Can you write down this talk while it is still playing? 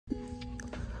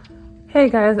Hey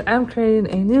guys, I'm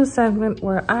creating a new segment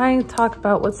where I talk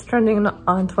about what's trending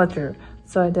on Twitter.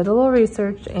 So I did a little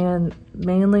research and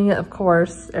mainly, of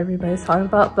course, everybody's talking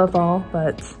about football,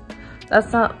 but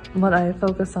that's not what I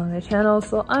focus on my channel.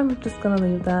 So I'm just gonna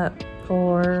leave that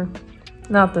for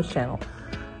not this channel.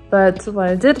 But what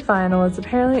I did find was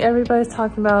apparently everybody's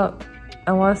talking about,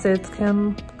 I want to say it's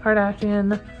Kim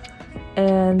Kardashian,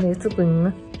 and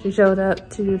basically she showed up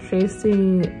to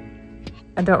Tracy,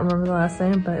 I don't remember the last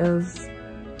name, but it was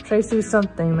Tracy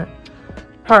something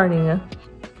party,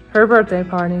 her birthday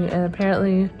party, and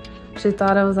apparently she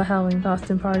thought it was a Halloween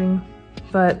costume party,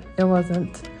 but it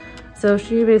wasn't. So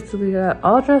she basically got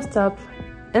all dressed up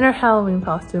in her Halloween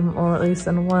costume, or at least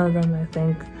in one of them, I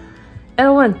think,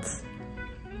 and went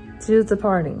to the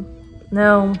party.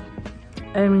 Now,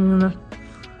 I mean,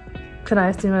 could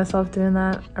I see myself doing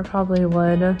that? I probably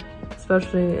would,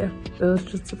 especially if it was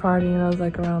just a party and I was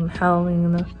like around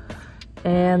Halloween,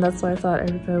 and that's what I thought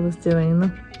everybody was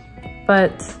doing.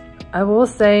 But I will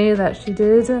say that she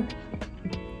did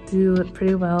do it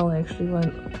pretty well. Like, she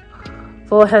went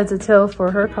full head to toe for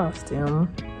her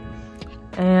costume,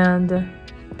 and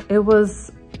it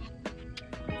was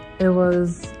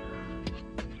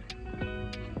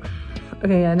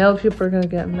okay. I know people are gonna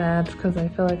get mad because I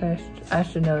feel like I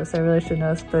should know this. I really should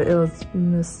know this, but it was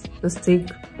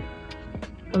Mystique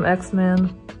from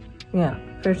X-Men. Yeah,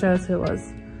 pretty sure that's who it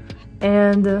was.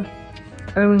 And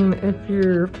I mean, if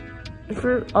you're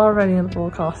already in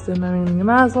full costume, I mean, you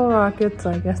might as well rock it.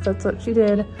 So I guess that's what she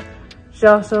did. She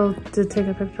also did take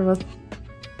a picture with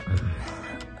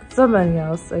somebody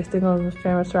else. I think it was a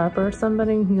famous rapper or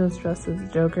somebody. He was dressed as a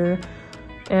Joker,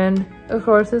 and of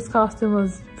course his costume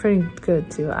was pretty good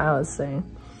too, I would say.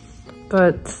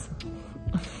 But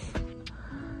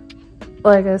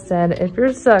like I said, if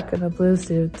you're stuck in a blue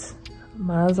suit,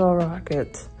 might as well rock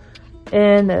it.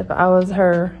 And if I was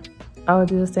her, I would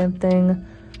do the same thing.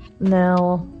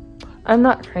 Now, I'm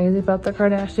not crazy about the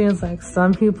Kardashians like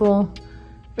some people,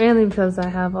 mainly because I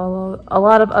have a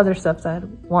lot of other stuff that I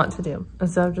want to do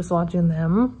instead of just watching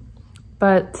them.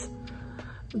 But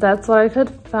that's what I could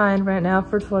find right now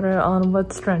for Twitter on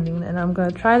what's trending, and I'm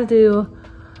gonna try to do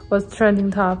what's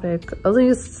trending topic at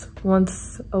least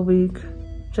once a week,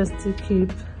 just to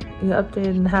keep you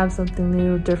updated and have something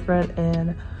new, different,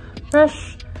 and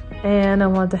fresh. And I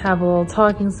want to have a little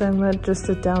talking segment, just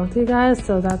sit down with you guys.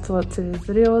 So that's what today's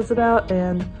video is about.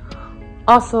 And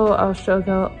also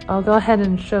I'll go ahead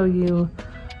and show you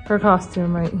her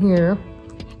costume right here.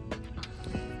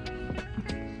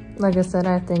 Like I said,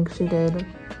 I think she did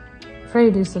a pretty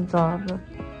decent job,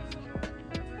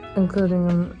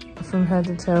 including from head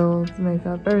to toe,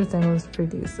 makeup, everything was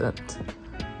pretty decent.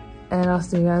 And I'll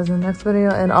see you guys in the next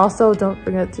video. And also, don't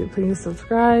forget to please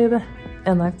subscribe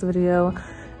and like the video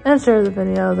and share the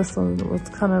video. This one was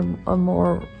kind of a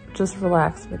more just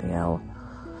relaxed video.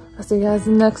 I'll see you guys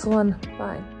in the next one.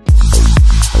 Bye.